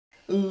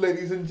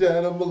Ladies and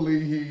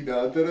gentlemen,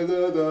 da da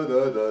da da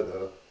da da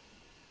da.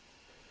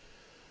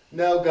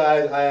 Now,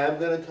 guys, I am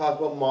going to talk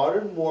about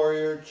Modern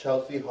Warrior,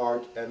 Chelsea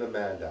Hart, and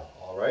Amanda.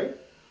 All right.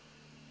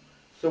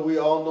 So we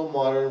all know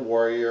Modern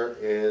Warrior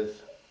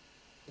is,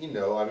 I mean,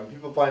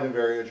 people find him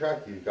very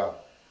attractive. He's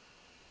got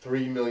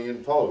 3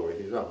 million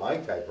followers. He's not my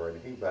type or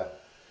anything,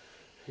 but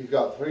he's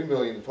got 3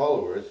 million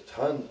followers.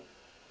 Tons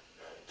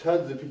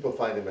of people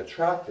find him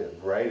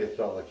attractive, right? It's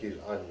not like he's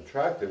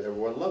unattractive.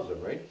 Everyone loves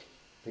him, right?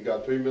 He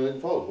got 3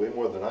 million followers, way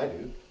more than I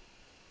do.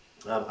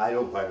 I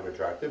don't find him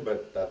attractive,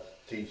 but that's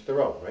to each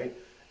their own, right?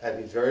 And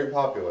he's very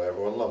popular.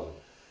 Everyone loves him.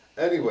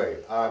 Anyway,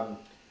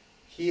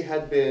 he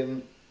had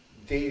been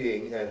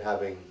dating and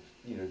having,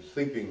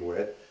 sleeping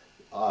with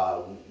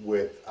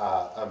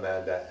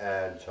Amanda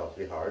and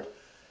Chelsea Hart,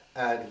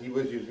 and he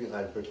was using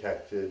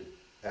unprotected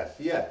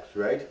sex,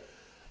 right?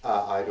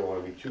 I don't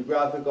want to be too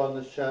graphic on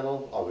this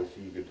channel.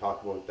 Obviously, you could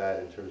talk about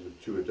that in terms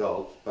of two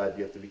adults, but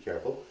you have to be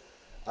careful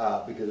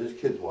because there's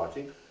kids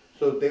watching.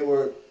 So they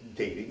were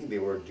dating. They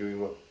were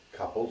doing what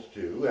couples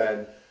do,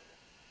 and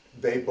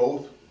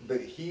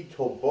he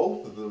told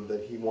both of them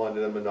that he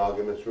wanted a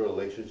monogamous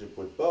relationship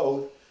with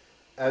both,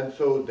 and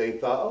so they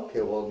thought,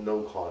 okay, well,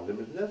 no condom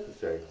is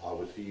necessary.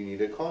 Obviously, you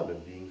need a condom.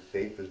 Being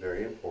safe is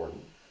very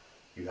important.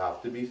 You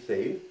have to be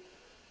safe.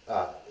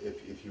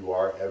 If you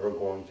are ever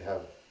going to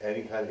have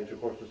any kind of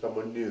intercourse with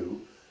someone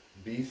new,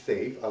 be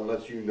safe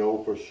unless you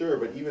know for sure.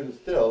 But even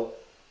still,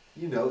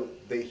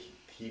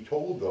 he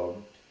told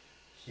them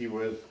he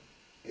was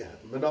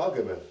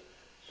monogamous,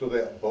 so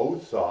they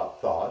both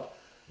thought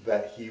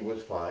that he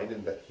was fine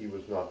and that he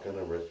was not going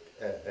to risk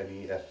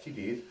any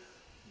STDs,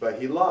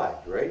 but he lied,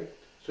 right?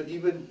 So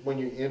even when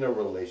you're in a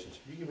relationship,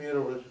 you can be in a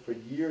relationship for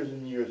years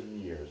and years and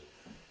years.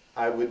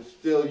 I would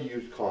still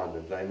use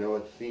condoms. I know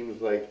it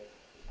seems like,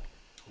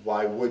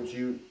 why would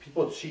you?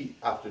 People cheat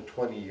after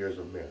 20 years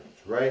of marriage,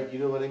 right? You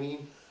know what I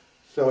mean?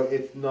 So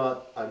it's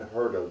not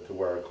unheard of to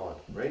wear a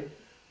condom, right?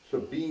 So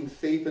being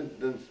safe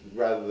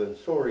rather than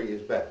sorry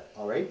is better,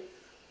 all right?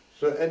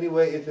 So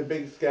anyway, it's a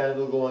big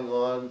scandal going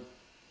on.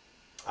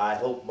 I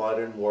hope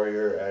Modern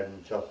Warrior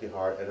and Chelsea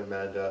Hart and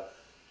Amanda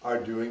are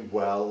doing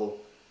well.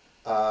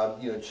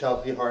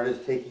 Chelsea Hart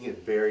is taking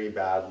it very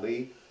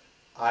badly.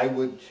 I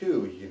would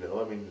too,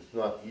 I mean, it's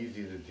not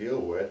easy to deal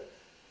with.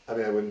 I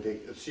mean, I wouldn't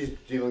take, she's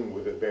dealing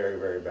with it very,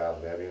 very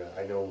badly. I mean,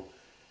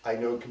 I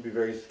know it can be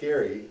very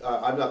scary.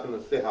 I'm not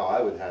going to say how I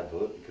would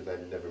handle it because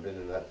I've never been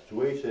in that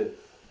situation,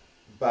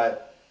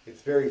 but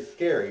it's very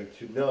scary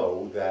to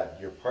know that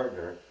your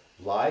partner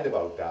lied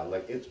about that.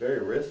 Like, it's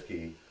very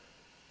risky.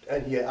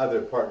 And he had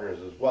other partners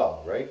as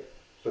well, right?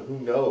 So who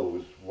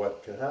knows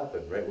what can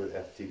happen, right, with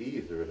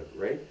STDs or whatever,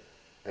 right?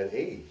 And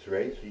AIDS,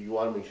 right? So you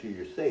want to make sure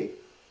you're safe.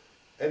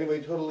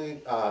 Anyway,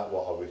 totally,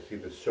 well, obviously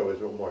this show is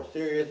a little more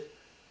serious.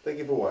 Thank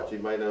you for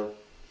watching. Bye now.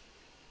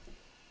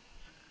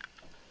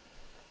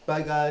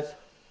 Bye, guys.